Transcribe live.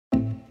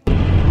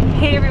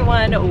Hey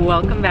everyone,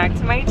 welcome back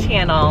to my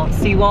channel.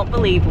 So you won't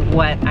believe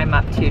what I'm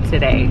up to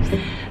today.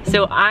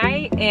 So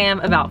I am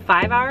about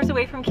 5 hours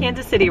away from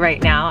Kansas City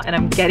right now, and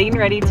I'm getting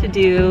ready to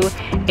do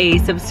a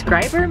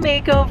subscriber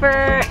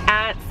makeover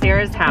at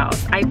Sarah's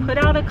house. I put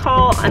out a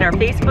call on our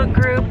Facebook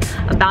group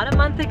about a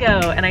month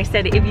ago, and I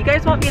said, if you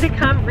guys want me to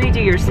come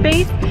redo your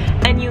space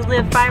and you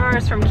live 5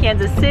 hours from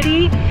Kansas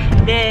City,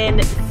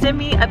 then send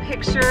me a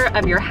picture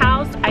of your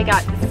house. I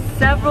got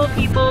several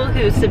people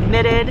who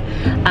submitted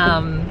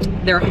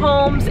their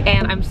homes,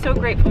 and I'm so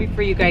grateful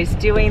for you guys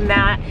doing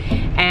that.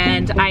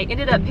 And I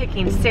ended up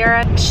picking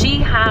Sarah. She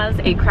has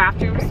a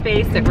craft room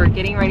space that we're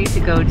getting ready to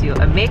go do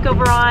a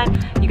makeover on.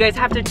 You guys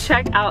have to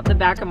check out the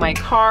back of my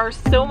car.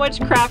 So much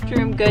craft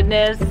room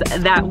goodness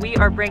that we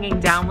are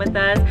bringing down with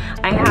us.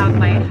 I have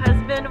my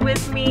husband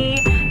with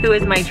me, who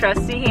is my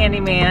trusty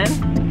handyman.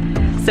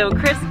 So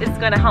Chris is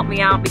gonna help me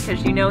out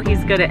because you know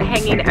he's good at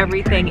hanging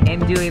everything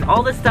and doing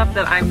all the stuff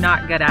that I'm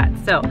not good at.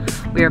 So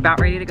we're about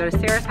ready to go to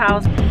Sarah's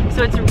house.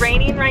 So it's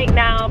raining right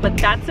now, but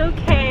that's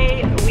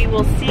okay. We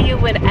will see you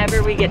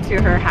whenever we get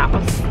to her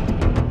house.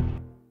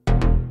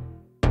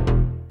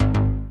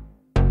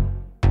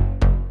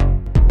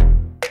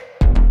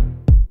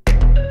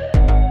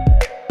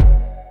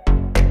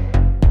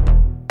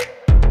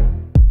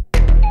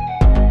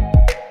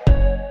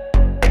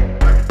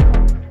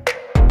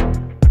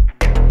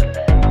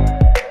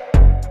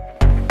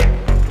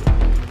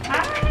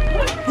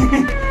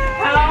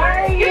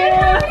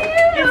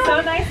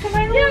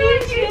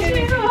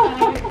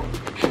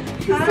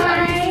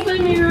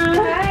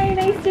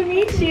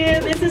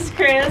 This is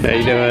Chris. How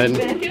you doing?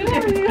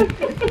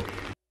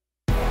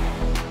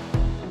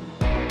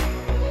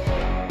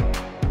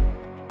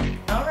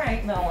 All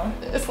right, Mella.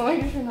 As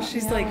long as you're not.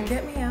 She's like,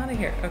 get me out of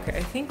here. Okay,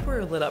 I think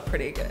we're lit up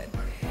pretty good.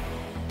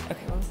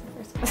 Okay, what was the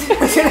first question I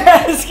was gonna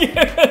ask you?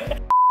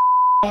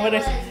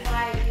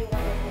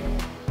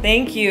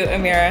 Thank you,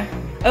 Amira.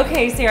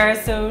 Okay,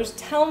 Sarah, so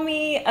tell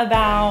me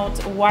about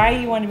why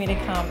you wanted me to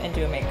come and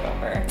do a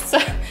makeover. So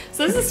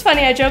this is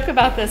funny, I joke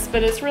about this,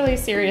 but it's really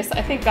serious.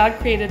 I think God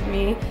created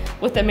me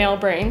with a male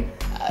brain.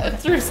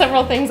 Through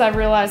several things I've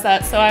realized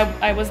that, so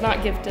I was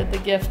not gifted the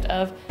gift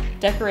of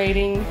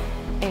decorating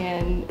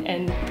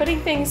and putting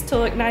things to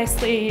look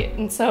nicely,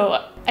 and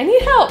so I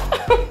need help.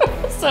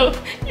 So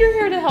you're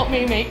here to help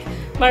me make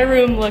my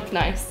room look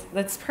nice.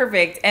 That's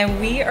perfect.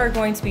 And we are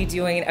going to be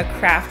doing a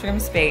craft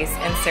room space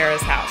in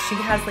Sarah's house. She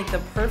has like the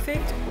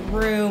perfect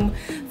room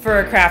for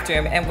a craft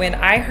room. And when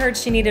I heard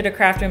she needed a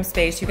craft room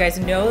space, you guys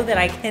know that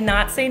I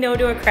cannot say no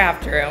to a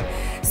craft room.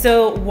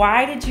 So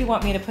why did you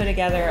want me to put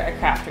together a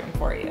craft room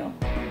for you?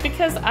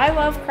 Because I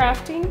love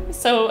crafting.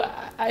 So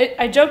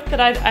I joke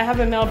that I have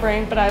a male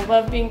brain, but I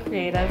love being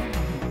creative.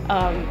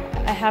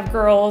 I have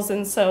girls,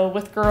 and so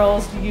with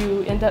girls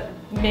you end up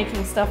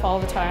making stuff all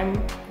the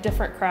time,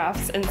 different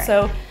crafts, and right.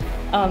 So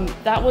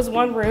that was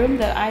one room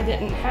that I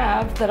didn't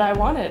have that I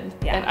wanted.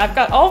 Yeah. And I've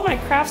got all of my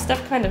craft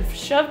stuff kind of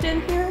shoved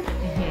in here.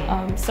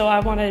 So I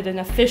wanted an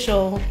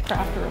official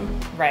craft room.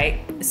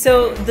 Right.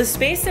 So the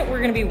space that we're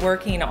going to be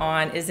working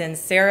on is in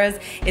Sarah's.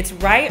 It's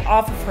right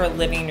off of her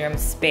living room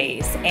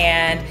space,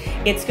 and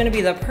it's going to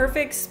be the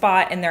perfect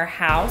spot in their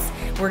house.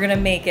 We're going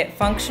to make it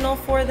functional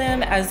for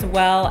them as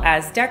well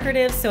as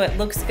decorative, so it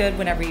looks good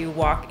whenever you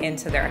walk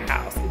into their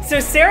house.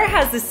 So Sarah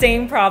has the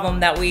same problem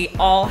that we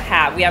all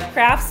have. We have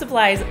craft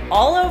supplies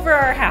all over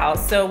our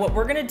house. So what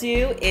we're going to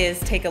do is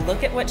take a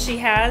look at what she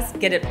has,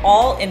 get it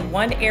all in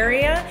one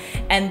area,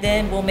 and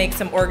then we'll make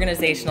some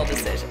organizational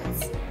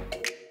decisions.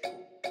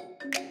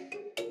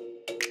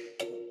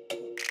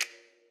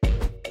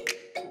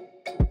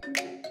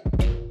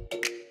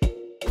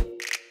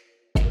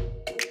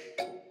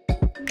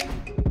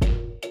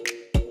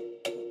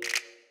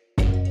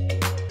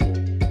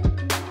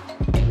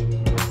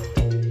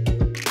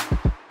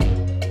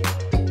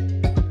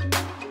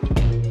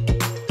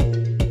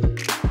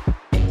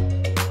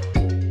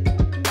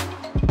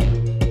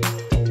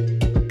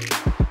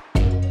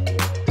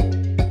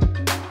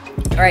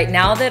 All right,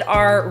 now that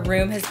our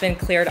room has been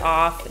cleared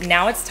off,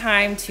 now it's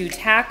time to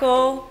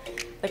tackle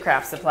the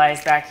craft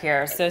supplies back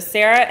here. So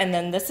Sarah, and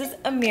then this is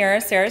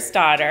Amira, Sarah's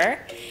daughter.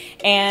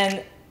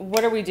 And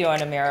what are we doing,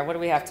 Amira? What do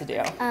we have to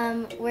do?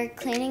 We're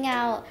cleaning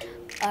out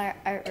our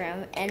art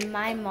room, and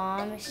my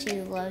mom,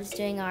 she loves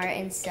doing art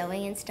and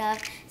sewing and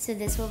stuff, so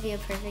this will be a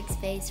perfect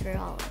space for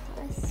all of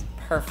us.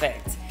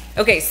 Perfect.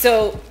 Okay,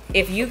 so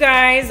if you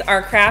guys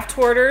are craft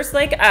hoarders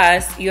like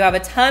us, you have a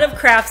ton of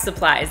craft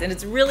supplies, and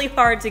it's really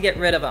hard to get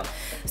rid of them.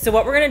 So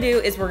what we're gonna do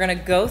is we're gonna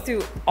go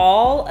through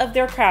all of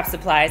their craft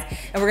supplies,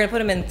 and we're gonna put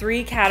them in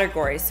 3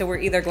 categories. So we're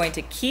either going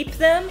to keep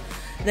them,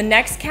 the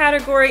next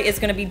category is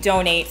gonna be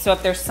donate. So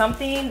if there's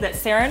something that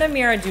Sarah and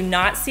Amira do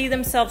not see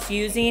themselves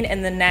using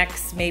in the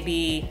next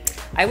maybe,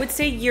 I would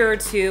say year or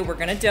two, we're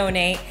gonna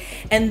donate.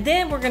 And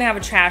then we're gonna have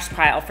a trash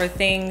pile for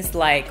things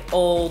like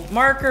old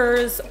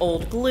markers,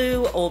 old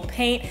glue, old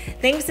paint,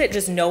 things that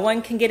just no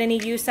one can get any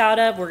use out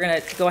of. We're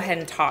gonna go ahead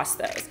and toss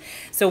those.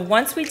 So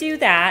once we do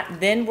that,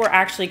 then we're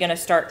actually gonna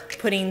start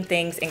putting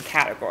things in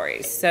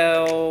categories.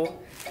 So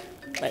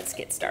let's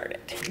get started.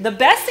 The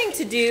best thing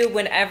to do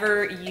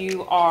whenever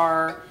you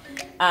are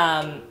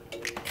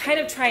kind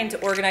of trying to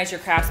organize your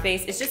craft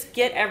space is just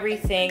get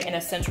everything in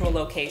a central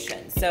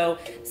location. So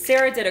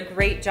Sarah did a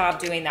great job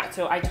doing that.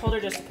 So I told her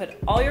just to put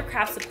all your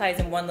craft supplies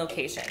in one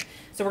location.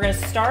 So we're gonna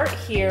start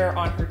here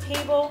on her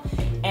table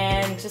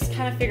and just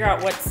kind of figure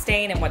out what's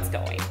staying and what's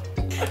going.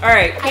 All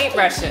right,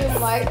 paintbrushes.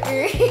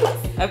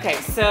 Okay,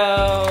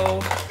 so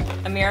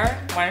Amira,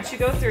 why don't you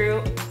go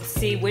through,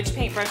 see which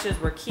paintbrushes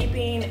we're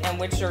keeping and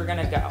which are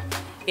gonna go.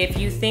 If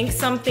you think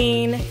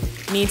something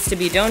needs to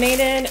be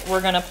donated,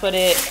 we're gonna put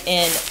it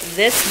in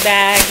this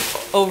bag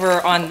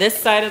over on this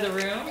side of the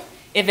room.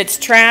 If it's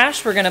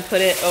trash, we're gonna put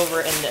it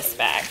over in this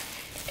bag.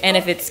 And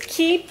if it's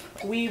keep,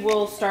 we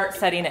will start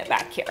setting it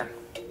back here.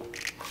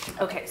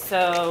 Okay,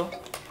 so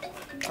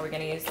are we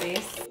gonna use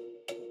these?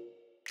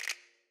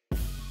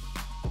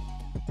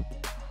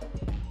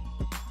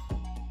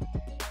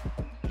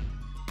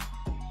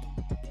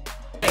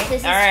 This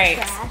is all right,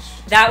 trash.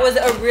 That was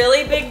a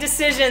really big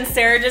decision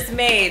Sarah just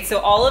made. So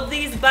all of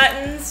these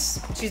buttons,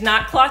 she's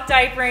not cloth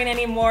diapering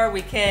anymore.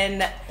 We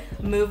can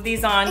move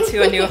these on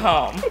to a new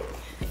home.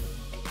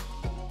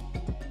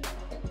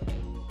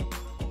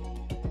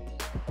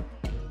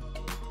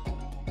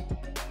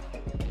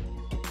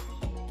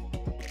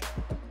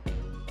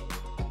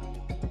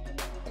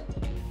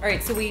 All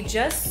right, so we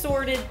just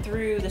sorted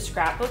through the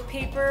scrapbook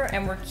paper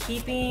and we're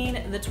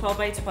keeping the 12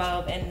 by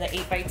 12 and the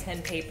 8 by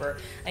 10 paper.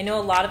 I know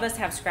a lot of us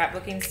have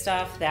scrapbooking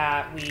stuff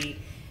that we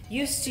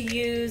used to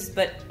use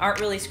but aren't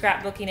really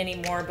scrapbooking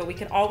anymore, but we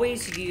can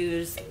always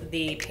use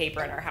the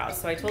paper in our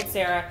house. So I told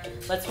Sarah,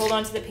 let's hold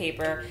on to the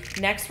paper.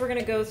 Next, we're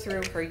gonna go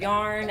through her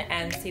yarn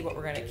and see what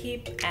we're gonna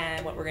keep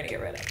and what we're gonna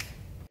get rid of.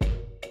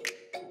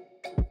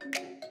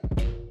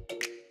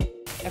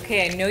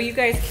 Okay, I know you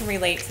guys can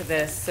relate to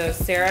this. So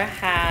Sarah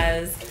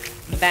has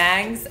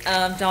bags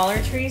of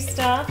Dollar Tree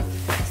stuff.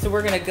 So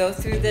we're gonna go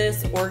through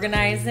this,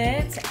 organize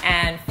it,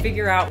 and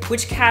figure out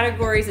which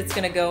categories it's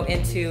gonna go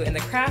into in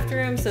the craft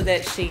room so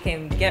that she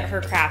can get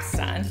her crafts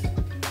done.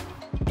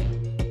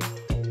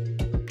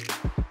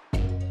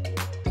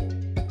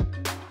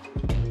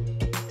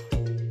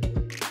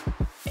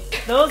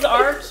 Those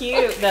are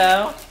cute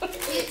though.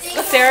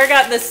 Sarah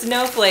got the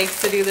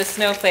snowflakes to do the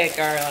snowflake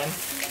garland.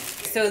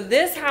 So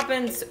this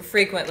happens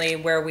frequently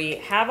where we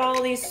have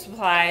all these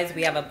supplies,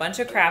 we have a bunch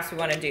of crafts we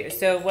want to do.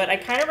 So what I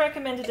kind of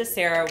recommended to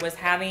Sarah was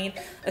having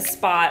a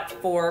spot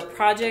for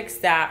projects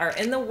that are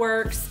in the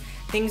works,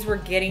 things we're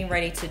getting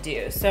ready to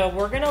do. So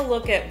we're going to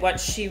look at what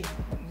she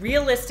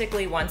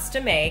realistically wants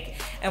to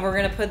make, and we're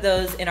going to put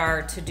those in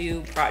our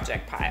to-do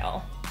project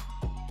pile.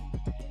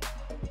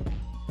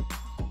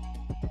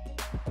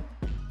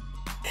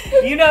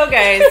 You know,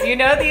 guys, you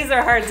know these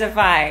are hard to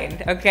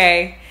find,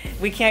 okay?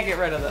 We can't get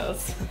rid of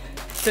those.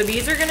 So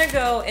these are gonna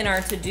go in our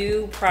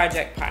to-do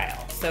project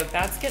pile. So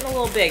that's getting a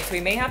little big, so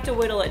we may have to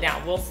whittle it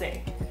down, we'll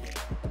see.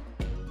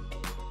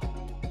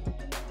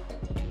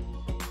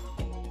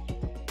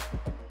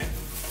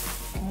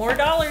 More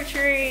Dollar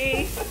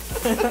Tree.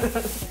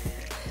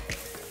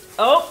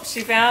 Oh,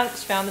 she found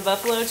the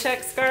buffalo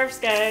check scarves,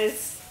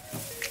 guys.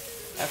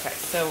 Okay,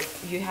 so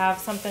you have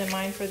something in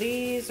mind for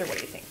these, or what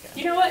do you think?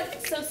 You know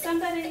what? So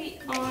somebody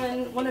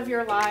on one of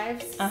your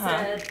lives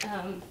said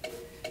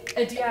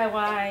a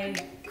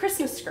DIY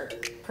Christmas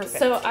skirt. Perfect.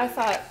 So I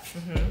thought,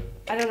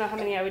 I don't know how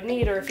many I would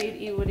need or if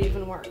you would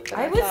even work.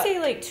 I would say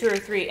like 2 or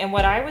 3. And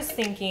what I was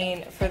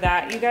thinking for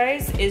that, you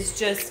guys, is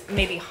just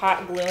maybe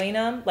hot gluing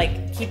them,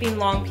 like keeping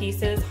long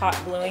pieces, hot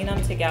gluing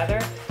them together,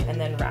 and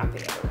then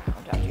wrapping it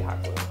around after you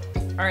hot glue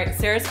them. All right,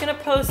 Sarah's gonna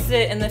post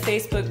it in the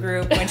Facebook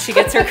group when she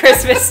gets her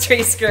Christmas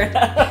tree skirt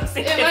up.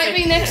 It might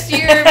be next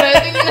year,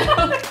 but you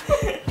know.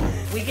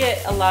 We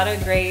get a lot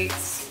of great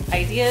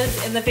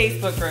ideas in the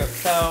Facebook group,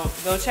 so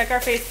go check our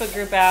Facebook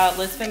group out,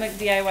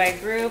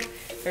 lizfenwickdiy group.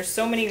 There's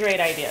so many great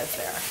ideas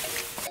there.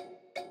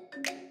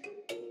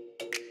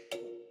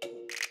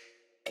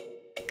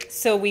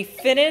 So we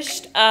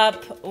finished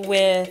up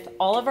with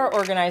all of our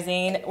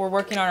organizing. We're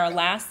working on our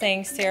last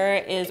thing. Sarah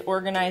is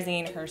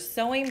organizing her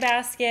sewing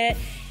basket.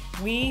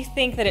 We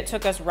think that it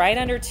took us right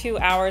under 2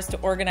 hours to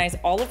organize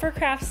all of her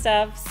craft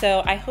stuff.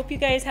 So I hope you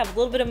guys have a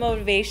little bit of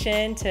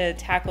motivation to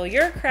tackle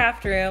your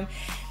craft room.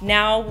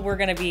 Now we're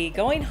gonna be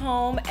going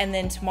home, and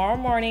then tomorrow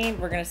morning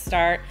we're gonna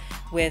start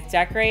with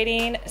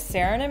decorating.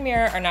 Sarah and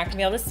Amira are not gonna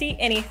be able to see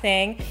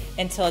anything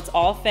until it's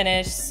all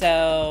finished.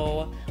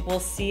 So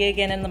we'll see you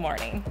again in the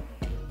morning.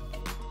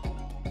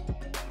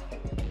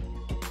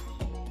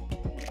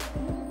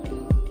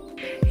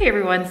 Hey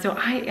everyone, so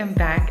I am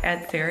back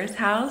at Sarah's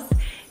house.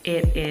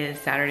 It is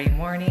Saturday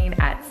morning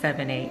at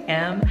 7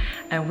 a.m.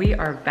 and we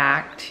are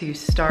back to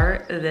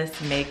start this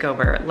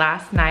makeover.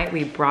 Last night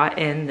we brought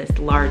in this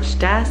large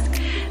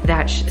desk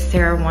that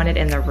Sarah wanted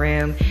in the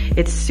room.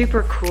 It's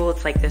super cool.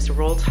 It's like this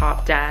roll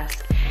top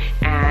desk,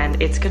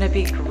 and it's gonna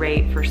be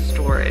great for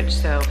storage.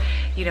 So,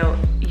 you know,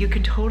 you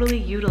can totally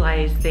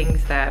utilize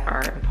things that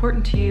are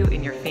important to you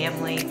in your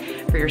family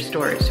for your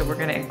storage. So we're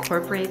gonna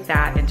incorporate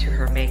that into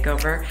her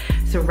makeover.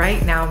 So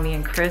right now, me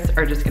and Chris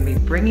are just gonna be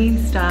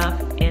bringing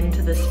stuff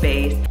into the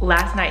space.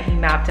 Last night he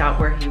mapped out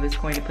where he was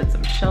going to put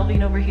some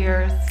shelving over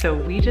here. So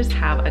we just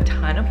have a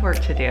ton of work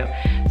to do.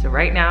 So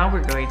right now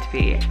we're going to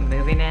be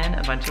moving in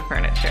a bunch of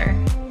furniture.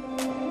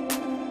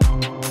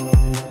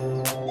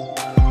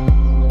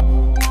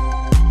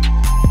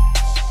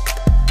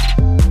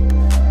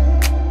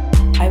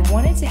 I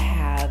wanted to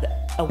have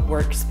a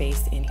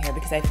workspace in here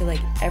because I feel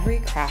like every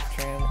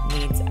craft room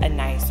needs a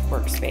nice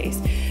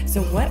workspace.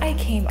 So what I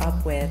came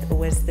up with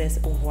was this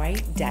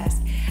white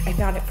desk. I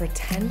found it for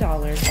 $10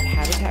 at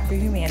Habitat for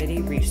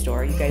Humanity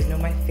Restore. You guys know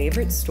my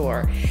favorite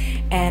store,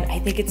 and I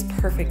think it's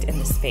perfect in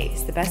the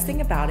space. The best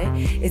thing about it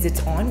is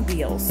it's on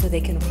wheels, so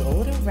they can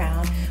roll it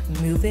around,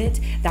 move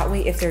it. That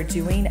way, if they're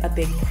doing a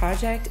big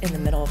project in the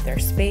middle of their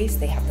space,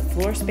 they have the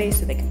floor space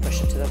so they can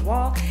push it to the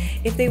wall.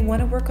 If they want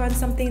to work on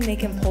something, they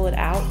can pull it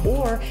out,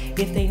 or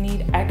if they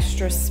need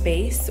extra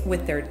space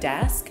with their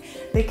desk,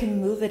 they can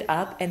move it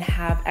up and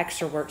have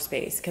extra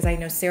workspace. Because I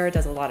know Sarah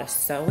does a lot of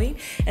sewing,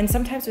 and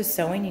sometimes with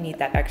sewing you need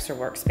that extra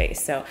workspace.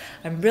 So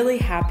I'm really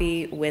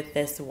happy with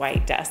this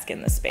white desk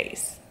in the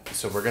space.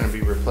 So we're going to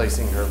be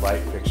replacing her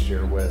light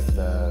fixture with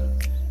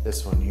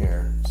this one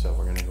here. So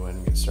we're going to go ahead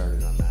and get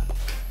started on that.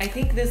 I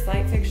think this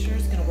light fixture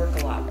is going to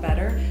work a lot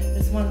better.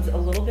 This one's a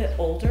little bit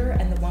older,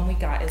 and the one we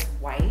got is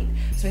white.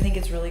 So I think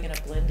it's really going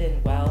to blend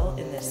in well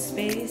in this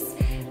space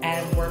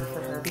and work for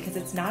her because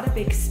it's not a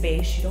big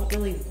space. You don't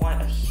really want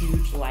a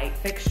huge light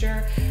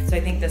fixture. So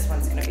I think this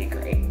one's going to be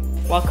great.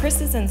 While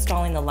Chris is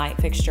installing the light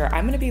fixture,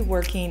 I'm going to be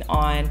working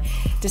on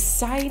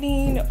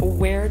deciding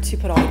where to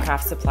put all the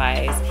craft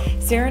supplies.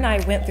 Sarah and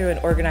I went through and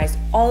organized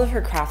all of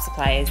her craft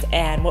supplies,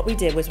 and what we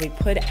did was we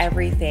put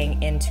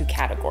everything into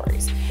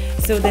categories.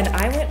 So then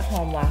I went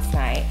home last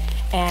night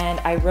and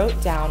I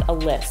wrote down a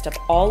list of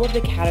all of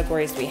the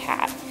categories we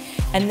had.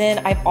 And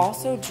then I've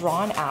also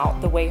drawn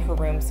out the way her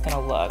room's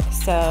gonna look.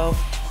 So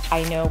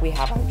I know we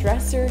have our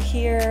dresser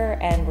here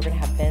and we're gonna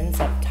have bins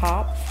up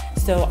top.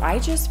 So I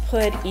just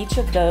put each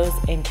of those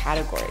in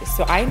categories.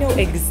 So I know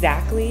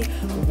exactly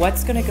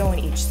what's gonna go in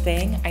each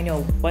thing. I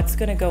know what's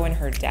gonna go in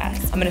her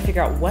desk. I'm gonna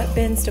figure out what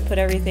bins to put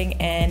everything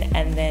in,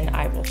 and then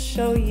I will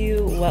show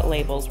you what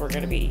labels we're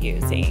gonna be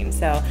using.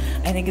 So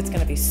I think it's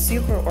gonna be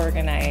super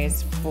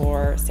organized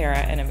for Sarah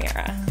and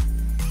Amira.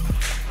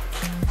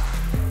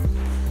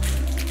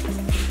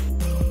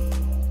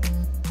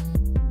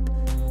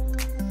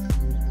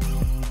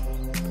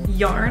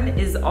 Yarn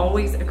is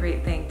always a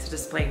great thing to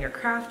display in your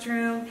craft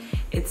room.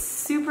 It's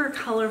super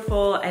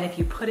colorful, and if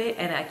you put it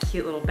in a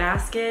cute little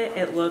basket,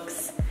 it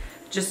looks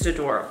just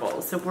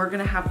adorable. So we're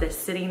gonna have this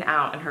sitting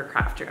out in her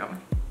craft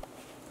room.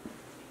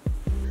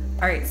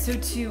 All right, so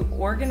to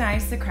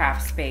organize the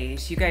craft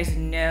space, you guys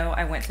know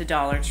I went to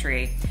Dollar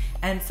Tree,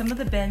 and some of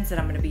the bins that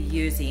I'm gonna be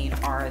using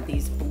are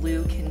these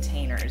blue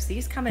containers.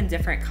 These come in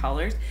different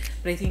colors,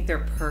 but I think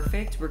they're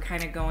perfect. We're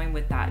kind of going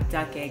with that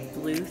duck egg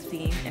blue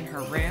theme in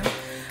her room.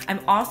 I'm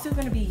also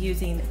gonna be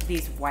using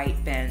these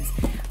white bins.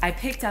 I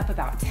picked up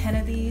about 10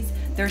 of these.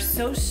 They're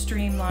so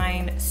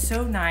streamlined,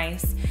 so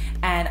nice,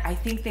 and I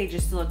think they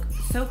just look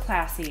so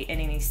classy in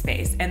any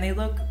space, and they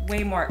look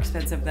way more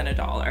expensive than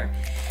 $1.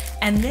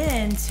 And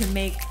then to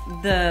make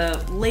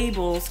the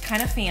labels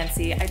kind of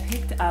fancy, I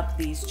picked up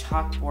these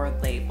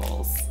chalkboard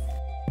labels.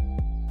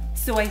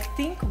 So I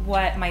think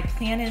what my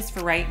plan is for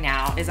right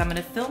now is I'm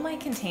gonna fill my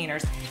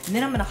containers, and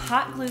then I'm gonna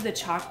hot glue the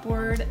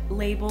chalkboard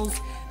labels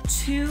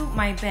to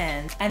my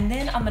bins, and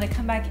then I'm gonna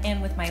come back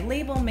in with my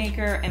label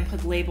maker and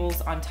put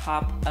labels on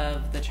top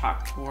of the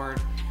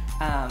chalkboard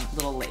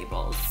little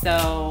labels.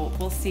 So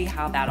we'll see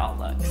how that all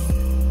looks.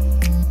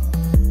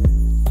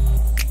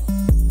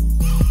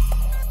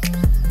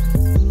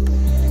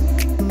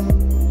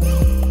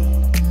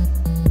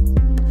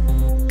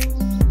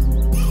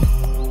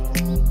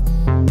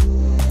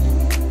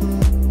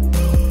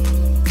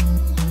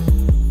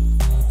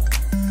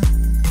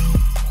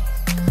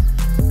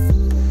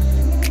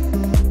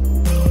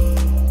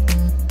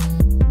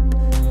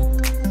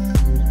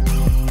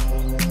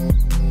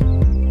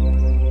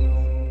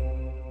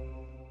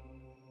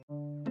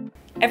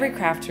 Every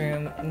craft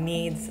room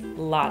needs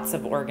lots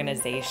of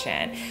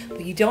organization,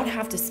 but you don't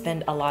have to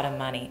spend a lot of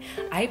money.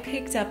 I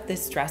picked up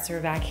this dresser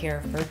back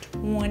here for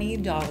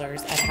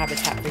 $20 at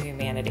Habitat for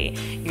Humanity.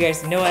 You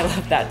guys know I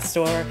love that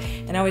store,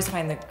 and I always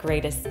find the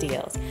greatest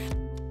deals.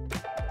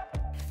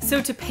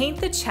 So to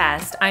paint the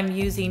chest, I'm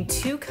using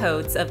 2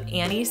 coats of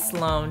Annie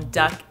Sloan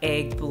Duck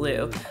Egg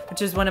Blue,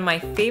 which is one of my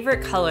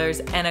favorite colors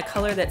and a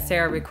color that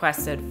Sarah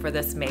requested for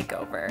this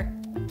makeover.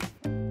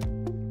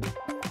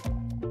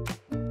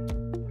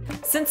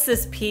 Since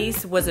this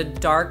piece was a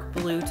dark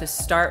blue to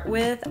start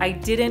with, I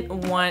didn't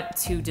want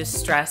to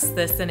distress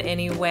this in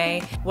any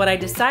way. What I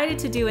decided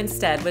to do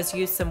instead was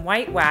use some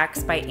white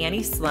wax by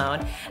Annie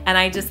Sloan, and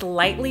I just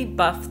lightly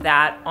buffed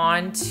that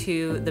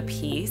onto the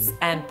piece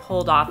and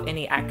pulled off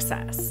any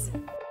excess.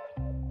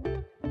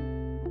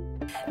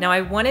 Now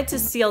I wanted to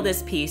seal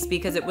this piece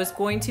because it was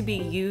going to be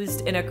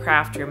used in a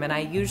craft room, and I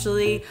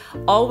usually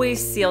always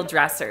seal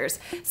dressers.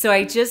 So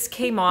I just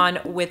came on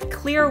with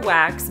clear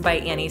wax by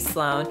Annie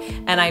Sloan,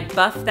 and I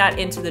buffed that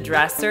into the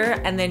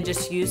dresser and then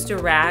just used a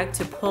rag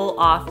to pull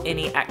off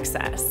any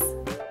excess.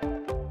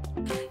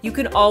 You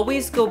can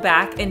always go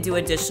back and do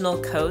additional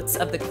coats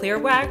of the clear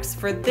wax.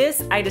 For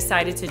this, I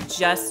decided to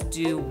just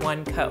do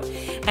one coat.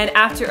 And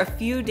after a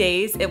few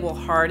days, it will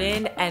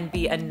harden and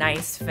be a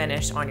nice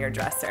finish on your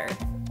dresser.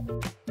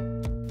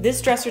 This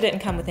dresser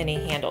didn't come with any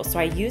handles, so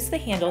I used the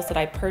handles that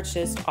I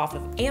purchased off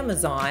of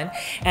Amazon,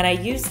 and I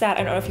used that,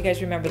 I don't know if you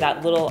guys remember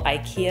that little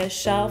IKEA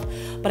shelf,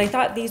 but I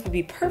thought these would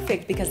be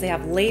perfect because they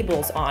have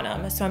labels on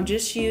them. So I'm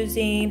just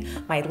using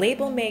my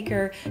label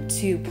maker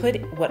to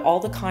put what all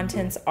the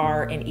contents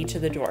are in each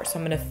of the drawers. So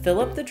I'm gonna fill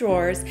up the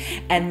drawers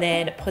and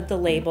then put the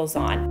labels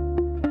on.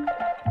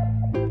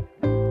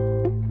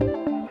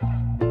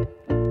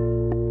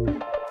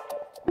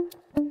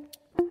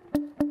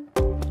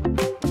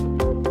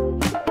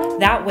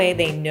 That way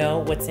they know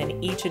what's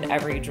in each and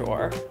every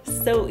drawer.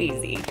 So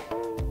easy.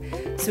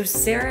 So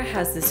Sarah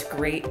has this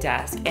great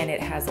desk and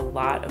it has a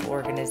lot of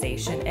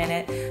organization in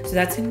it. So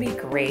that's gonna be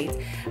great.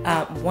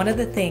 One of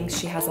the things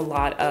she has a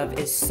lot of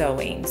is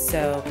sewing.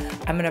 So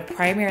I'm gonna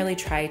primarily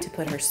try to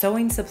put her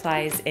sewing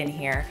supplies in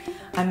here.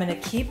 I'm gonna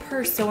keep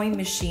her sewing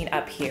machine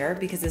up here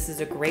because this is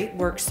a great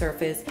work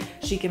surface.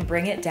 She can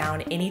bring it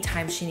down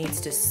anytime she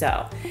needs to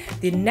sew.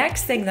 The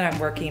next thing that I'm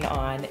working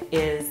on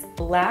is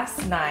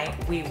last night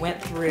we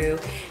went through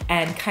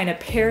and kind of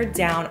pared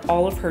down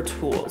all of her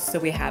tools. So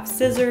we have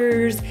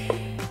scissors,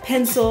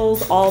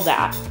 pencils, all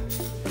that.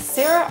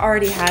 Sarah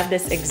already had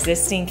this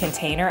existing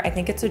container. I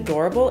think it's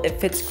adorable.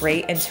 It fits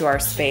great into our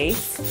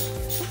space.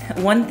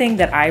 One thing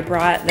that I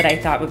brought that I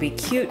thought would be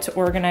cute to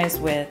organize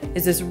with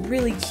is this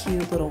really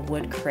cute little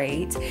wood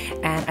crate.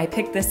 And I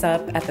picked this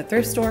up at the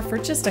thrift store for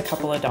just a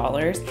couple of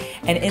dollars.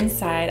 And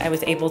inside I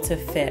was able to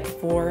fit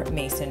 4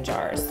 mason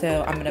jars.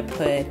 So I'm gonna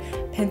put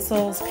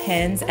pencils,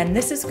 pens, and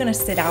this is gonna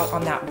sit out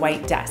on that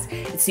white desk.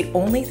 It's the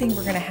only thing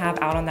we're gonna have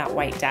out on that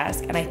white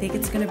desk, and I think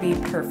it's gonna be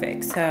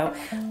perfect. So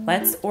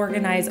let's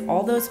organize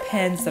all those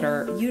pens that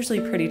are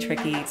usually pretty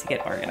tricky to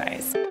get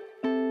organized.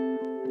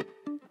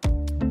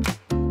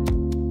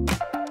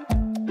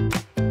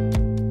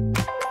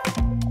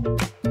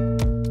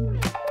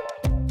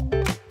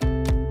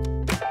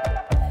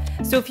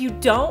 So if you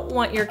don't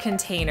want your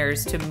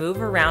containers to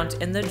move around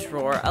in the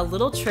drawer, a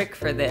little trick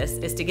for this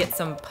is to get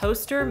some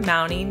poster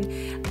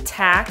mounting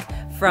tack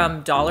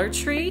from Dollar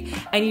Tree,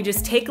 and you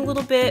just take a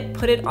little bit,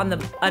 put it on the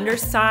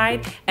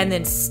underside, and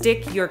then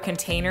stick your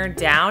container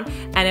down,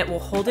 and it will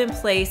hold in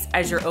place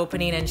as you're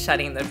opening and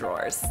shutting the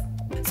drawers.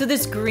 So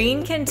this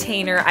green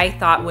container I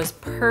thought was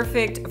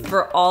perfect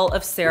for all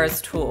of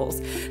Sarah's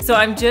tools. So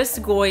I'm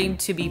just going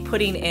to be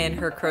putting in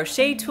her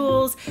crochet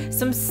tools,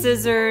 some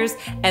scissors,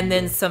 and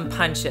then some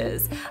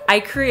punches.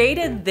 I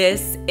created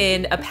this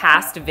in a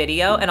past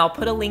video, and I'll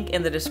put a link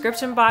in the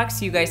description box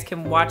so you guys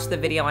can watch the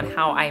video on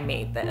how I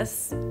made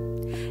this.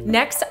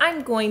 Next,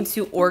 I'm going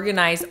to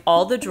organize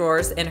all the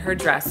drawers in her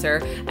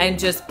dresser and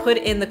just put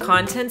in the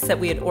contents that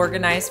we had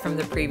organized from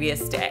the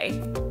previous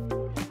day.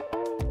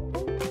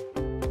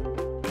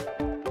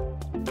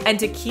 And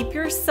to keep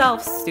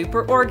yourself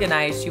super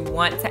organized, you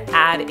want to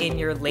add in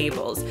your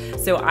labels.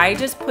 So I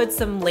just put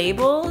some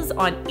labels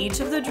on each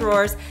of the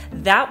drawers.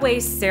 That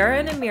way Sarah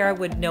and Amira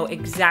would know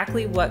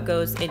exactly what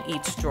goes in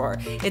each drawer.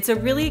 It's a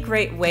really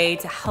great way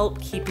to help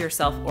keep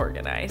yourself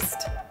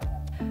organized.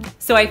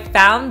 So I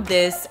found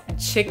this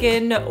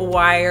chicken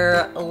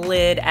wire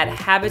lid at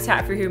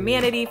Habitat for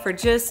Humanity for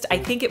just, I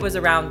think it was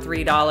around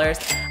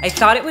 $3. I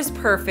thought it was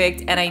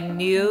perfect, and I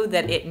knew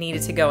that it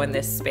needed to go in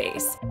this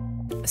space.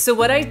 So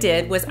what I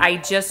did was I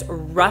just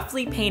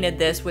roughly painted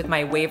this with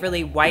my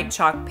Waverly white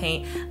chalk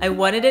paint. I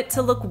wanted it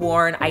to look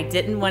worn. I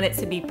didn't want it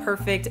to be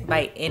perfect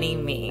by any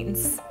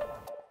means.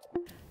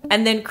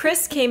 And then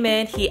Chris came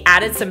in, he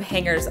added some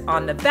hangers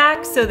on the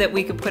back so that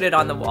we could put it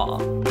on the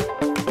wall.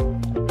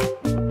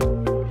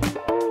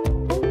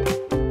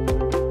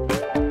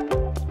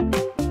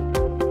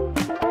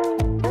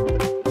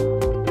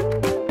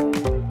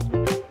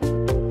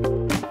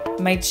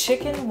 My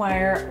chicken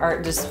wire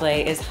art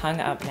display is hung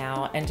up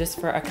now, and just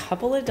for a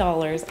couple of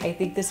dollars, I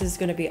think this is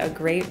gonna be a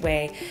great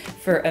way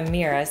for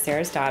Amira,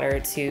 Sarah's daughter,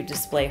 to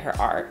display her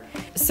art.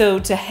 So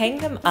to hang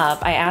them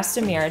up, I asked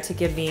Amira to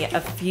give me a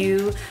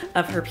few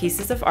of her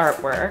pieces of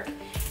artwork.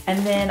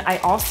 And then I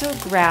also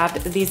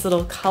grabbed these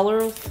little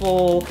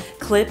colorful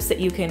clips that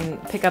you can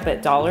pick up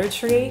at Dollar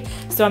Tree.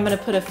 So I'm gonna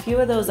put a few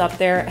of those up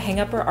there,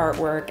 hang up her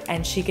artwork,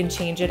 and she can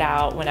change it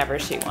out whenever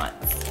she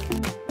wants.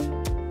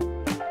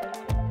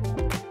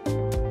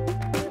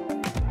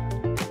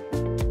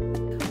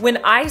 When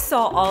I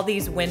saw all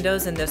these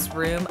windows in this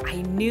room,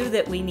 I knew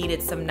that we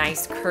needed some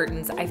nice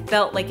curtains. I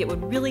felt like it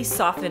would really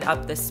soften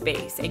up the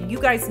space. And you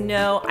guys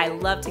know I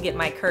love to get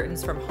my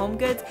curtains from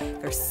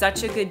HomeGoods. They're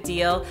such a good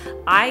deal.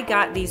 I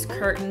got these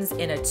curtains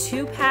in a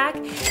 2-pack,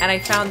 and I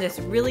found this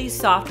really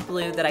soft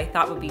blue that I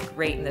thought would be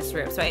great in this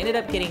room. So I ended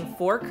up getting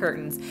 4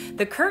 curtains.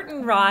 The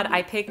curtain rod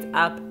I picked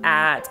up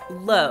at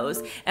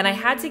Lowe's, and I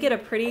had to get a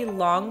pretty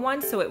long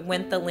one so it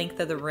went the length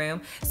of the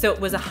room. So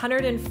it was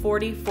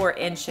 144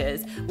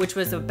 inches, which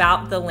was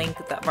about the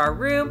length of our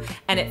room,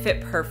 and it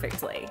fit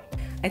perfectly.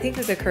 I think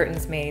that the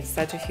curtains made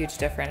such a huge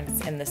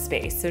difference in the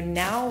space. So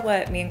now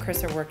what me and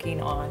Chris are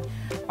working on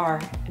are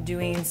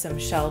doing some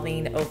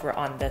shelving over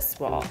on this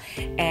wall.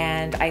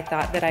 And I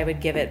thought that I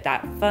would give it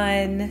that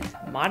fun,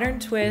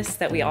 modern twist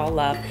that we all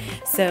love.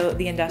 So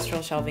the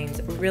industrial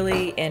shelving's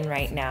really in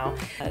right now.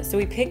 So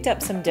we picked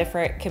up some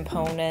different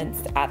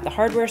components at the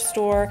hardware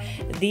store.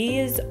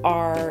 These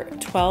are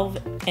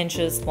 12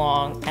 inches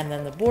long, and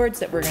then the boards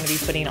that we're gonna be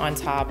putting on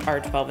top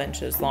are 12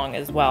 inches long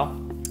as well.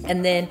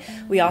 And then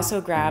we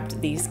also grabbed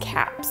these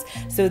caps.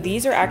 So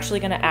these are actually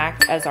gonna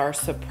act as our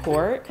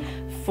support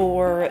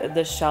for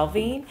the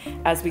shelving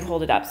as we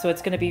hold it up. So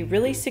it's gonna be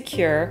really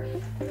secure.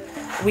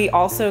 We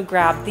also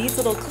grabbed these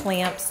little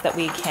clamps that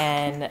we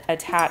can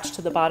attach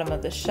to the bottom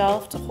of the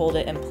shelf to hold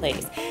it in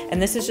place.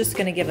 And this is just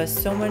gonna give us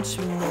so much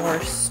more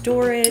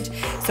storage.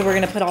 So we're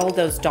gonna put all of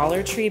those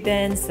Dollar Tree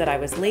bins that I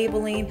was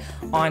labeling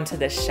onto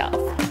this shelf.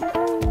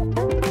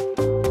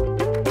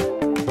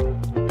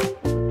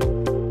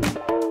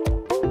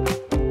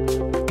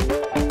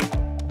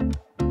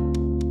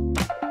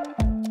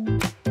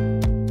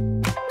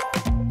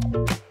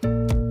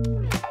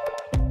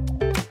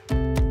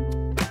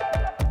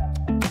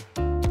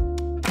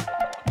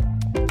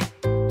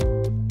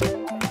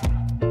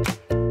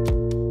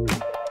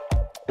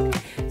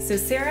 So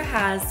Sarah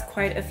has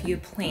quite a few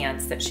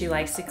plants that she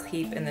likes to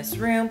keep in this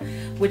room,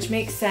 which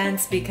makes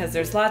sense because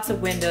there's lots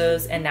of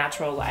windows and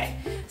natural light.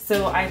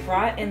 So I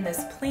brought in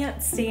this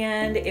plant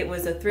stand. It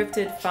was a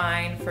thrifted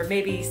find for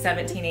maybe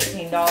 $17,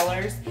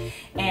 $18.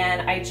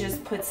 And I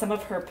just put some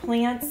of her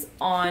plants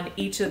on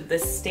each of the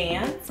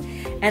stands.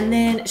 And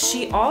then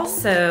she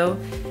also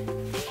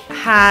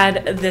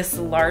had this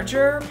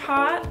larger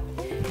pot.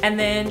 And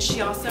then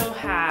she also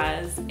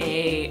has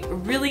a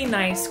really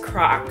nice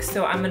crock.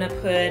 So I'm gonna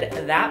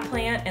put that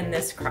plant in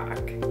this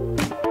crock.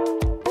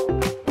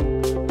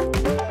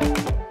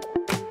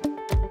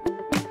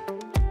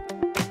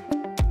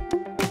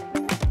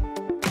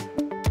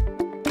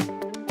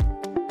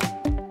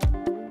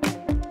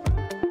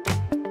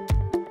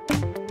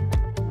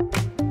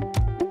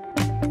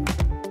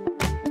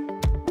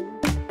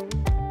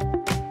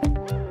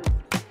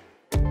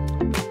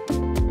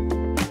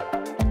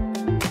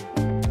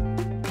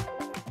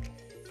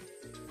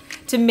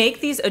 To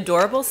make these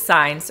adorable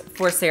signs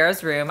for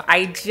Sarah's room,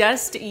 I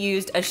just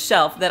used a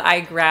shelf that I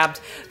grabbed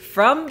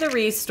from the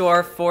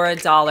Restore for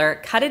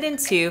 $1, cut it in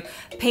 2,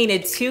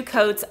 painted 2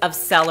 coats of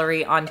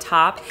celery on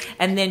top,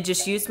 and then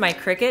just used my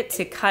Cricut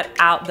to cut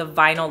out the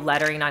vinyl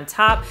lettering on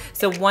top.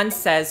 So one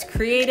says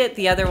create it,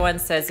 the other one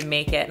says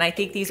make it. And I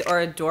think these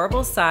are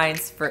adorable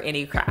signs for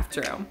any craft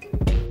room.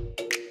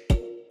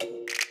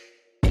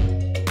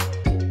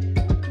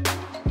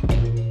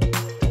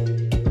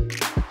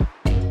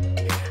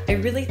 I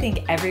really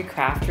think every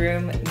craft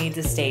room needs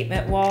a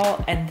statement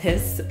wall, and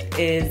this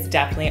is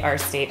definitely our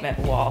statement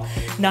wall.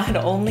 Not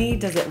only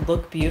does it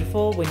look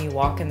beautiful when you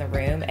walk in the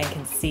room and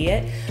can see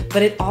it,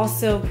 but it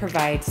also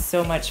provides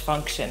so much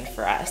function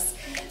for us.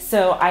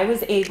 So I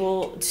was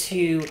able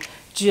to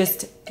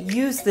just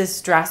use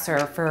this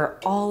dresser for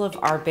all of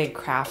our big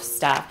craft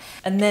stuff.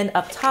 And then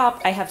up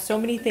top, I have so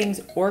many things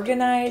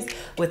organized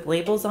with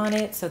labels on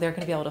it, so they're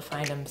gonna be able to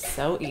find them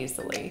so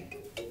easily.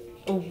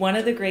 One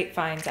of the great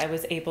finds I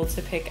was able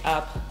to pick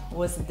up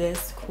was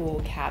this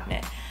cool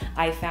cabinet.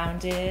 I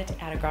found it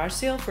at a garage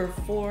sale for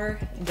 $4.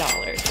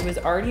 It was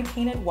already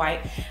painted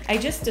white. I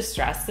just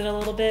distressed it a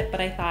little bit,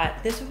 but I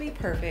thought this would be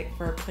perfect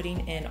for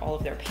putting in all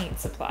of their paint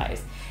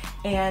supplies.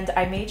 And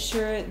I made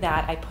sure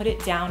that I put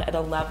it down at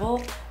a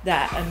level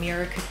that a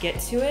mirror could get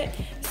to it.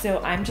 So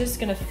I'm just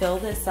gonna fill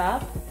this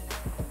up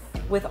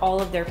with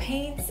all of their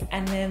paints,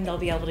 and then they'll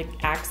be able to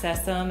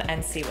access them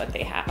and see what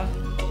they have.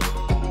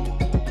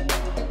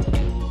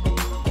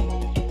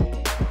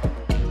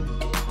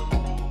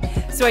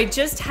 So I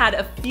just had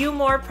a few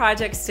more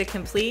projects to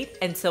complete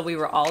until we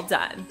were all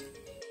done.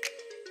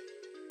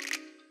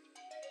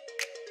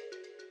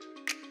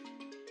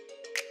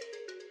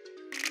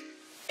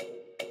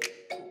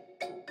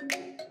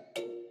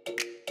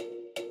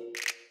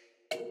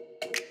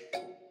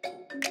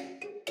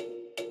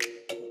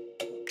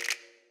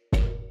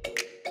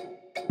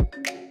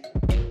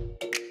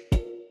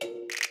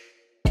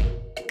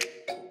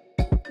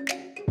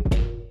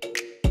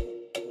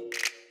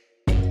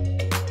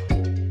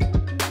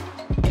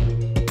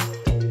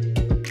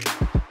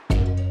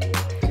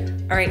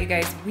 All right, you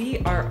guys, we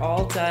are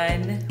all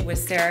done with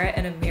Sarah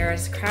and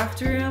Amira's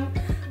craft room.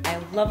 I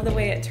love the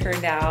way it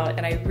turned out,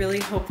 and I really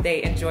hope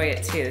they enjoy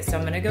it too. So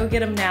I'm gonna go get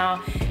them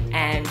now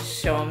and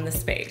show them the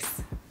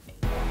space.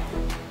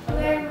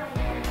 Where am I?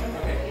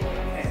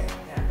 Okay.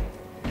 Yeah.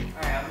 All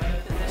right, I'm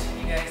gonna position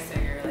you guys so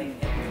you're like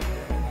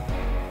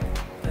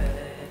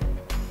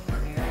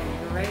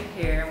you're right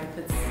here. We'll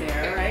put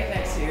Sarah right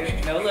next to you.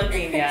 No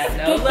looking yet.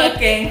 No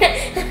looking.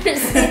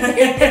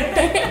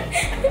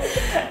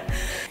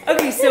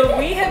 Okay, so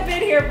we have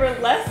been here for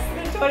less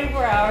than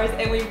 24 hours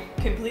and we've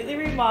completely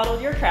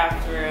remodeled your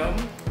craft room.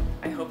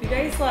 I hope you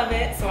guys love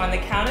it. So on the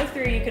count of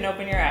 3, you can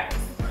open your eyes.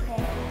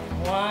 Okay.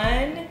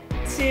 1,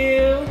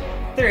 2,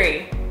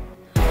 3.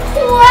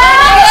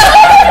 Wow!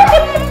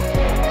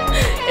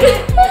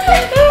 Oh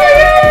my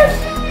gosh!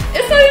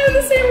 It's not even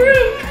the same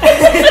room.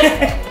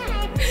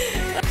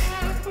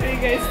 What do you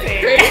guys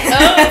think? Great.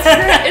 Oh, it's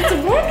great. It's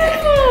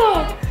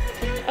wonderful.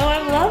 Oh, I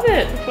love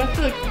it. We'll have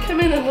to come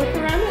in and look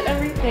around at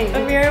everything.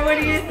 Amira, what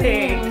do you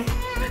think?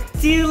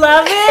 Do you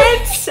love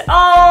it? Oh,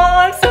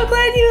 I'm so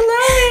glad you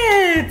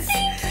love it.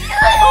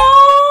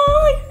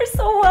 Oh, you're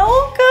so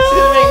welcome. She's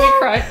gonna make me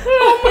cry.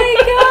 Oh my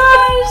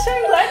gosh,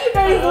 I'm glad you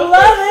guys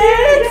love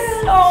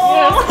it.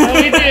 Oh, Yes,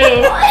 we do.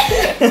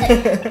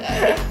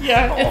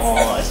 Yeah,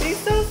 oh, she's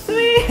so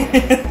sweet.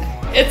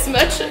 it's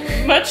much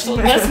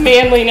less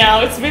manly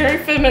now. It's very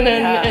feminine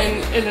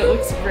and it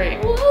looks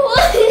great.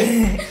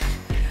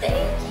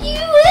 Thank you.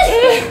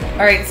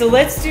 All right, so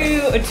let's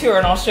do a tour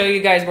and I'll show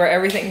you guys where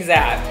everything's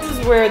at. This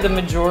is where the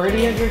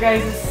majority of your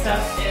guys'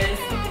 stuff is.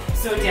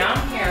 So down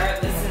here,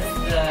 this is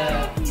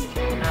the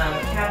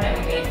cabinet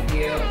we made for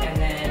you, and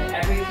then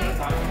everything's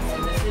on here.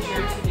 So this is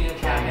your to-do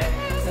cabinet.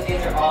 So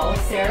these are all of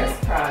Sarah's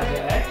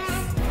projects.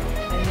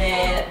 And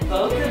then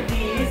both of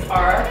these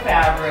are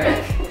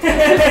fabric.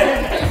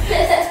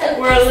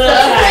 We're a little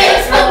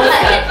tight.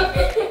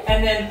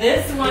 And then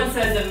this one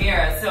says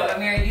Amira. So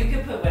Amira, you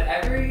can put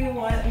whatever you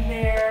want in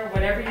there,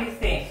 whatever you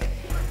think.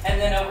 And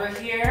then over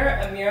here,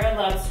 Amira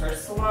loves her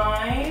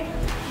slime.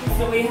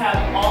 So we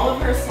have all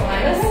of her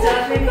slime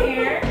stuff in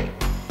here.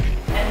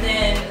 And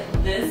then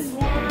this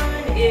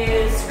one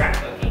is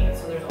scrapbooking.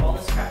 So there's all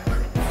the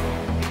scrapbooking.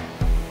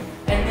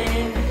 And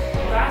then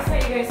last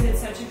night you guys did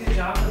such a good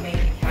job of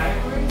making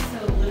categories.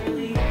 So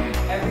literally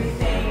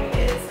everything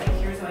is like,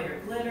 here's all your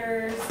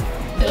glitters. It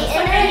looks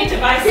like I need to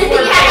buy some more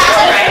paper,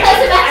 right? I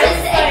was about to I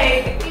was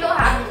say, like, you don't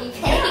have any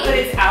paint. but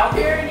it's out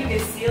there and you can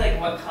see like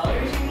what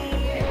colors you need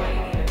and what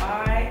you need to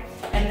buy.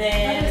 And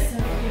then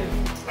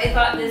I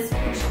thought this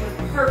picture was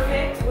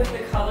perfect with the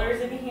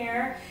colors in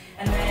here.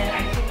 And then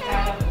I picked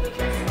that up with the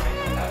first one I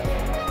put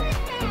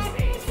up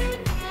space.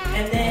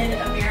 And then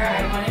Amira,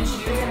 I wanted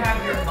you to have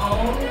your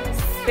own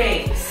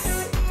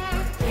space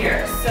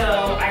here.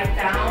 So I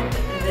found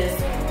this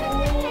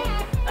cool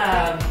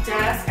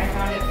desk. I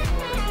found it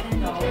for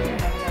 $10. I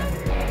have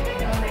it down here.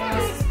 And I was like,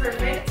 this is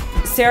perfect.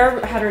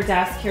 Sarah had her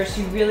desk here.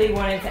 She really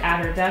wanted to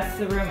add her desk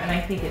to the room, and I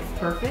think it's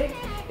perfect.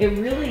 It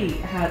really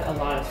had a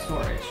lot of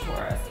storage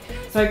for us.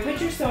 So I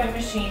put your sewing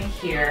machine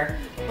here,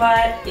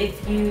 but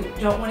if you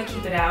don't want to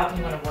keep it out and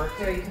you want to work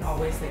there, you can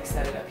always like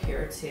set it up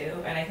here too.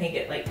 And I think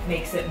it like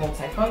makes it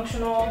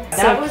multifunctional. So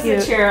that was cute.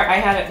 the chair I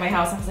had at my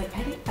house. I was like,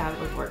 I think that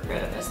would work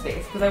good in this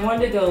space because I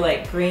wanted to go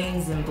like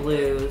greens and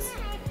blues.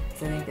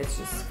 So I think it's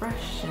just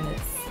fresh and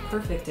it's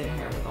perfect in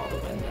here with all the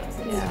windows.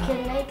 You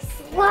can make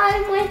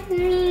slime with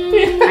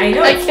me. I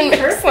know, I it's can make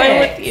perfect. slime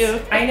with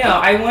you. I know.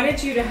 I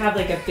wanted you to have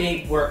like a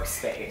big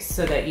workspace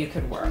so that you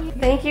could work.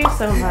 Thank you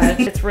so much.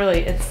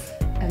 It's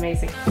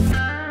amazing.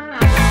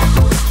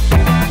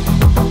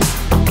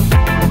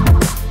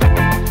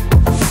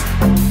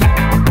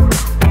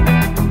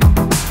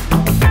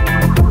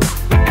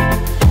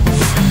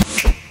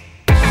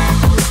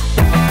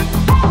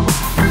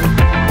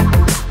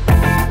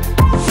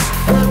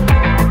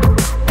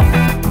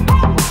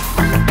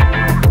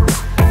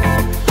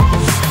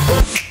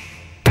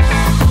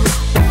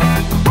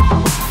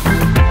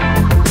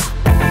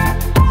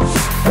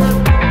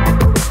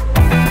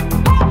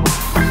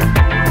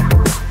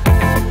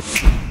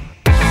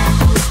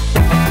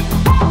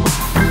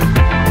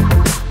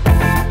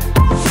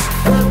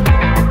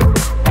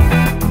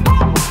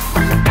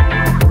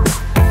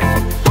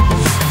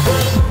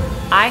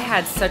 I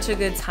had such a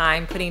good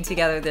time putting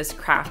together this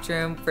craft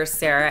room for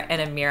Sarah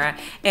and Amira,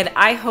 and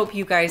I hope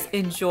you guys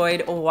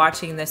enjoyed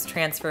watching this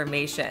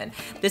transformation.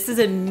 This is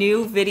a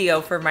new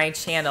video for my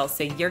channel,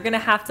 so you're gonna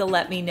have to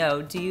let me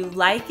know. Do you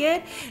like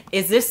it?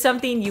 Is this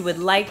something you would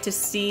like to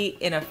see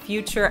in a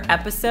future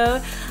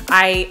episode?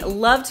 I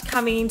loved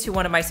coming to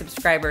one of my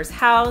subscribers'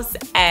 house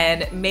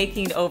and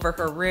making over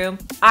her room.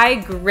 I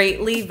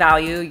greatly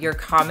value your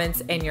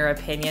comments and your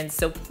opinions,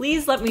 so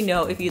please let me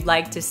know if you'd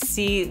like to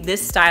see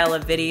this style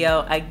of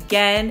video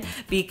again,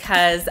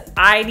 because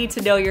I need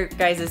to know your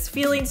guys'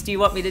 feelings. Do you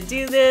want me to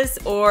do this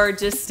or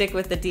just stick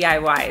with the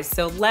DIYs?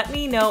 So let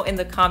me know in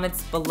the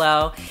comments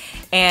below.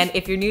 And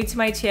if you're new to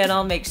my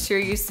channel, make sure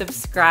you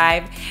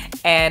subscribe,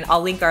 and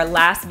I'll link our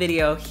last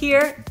video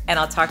here, and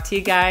I'll talk to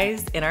you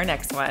guys in our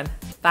next one.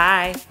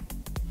 Bye.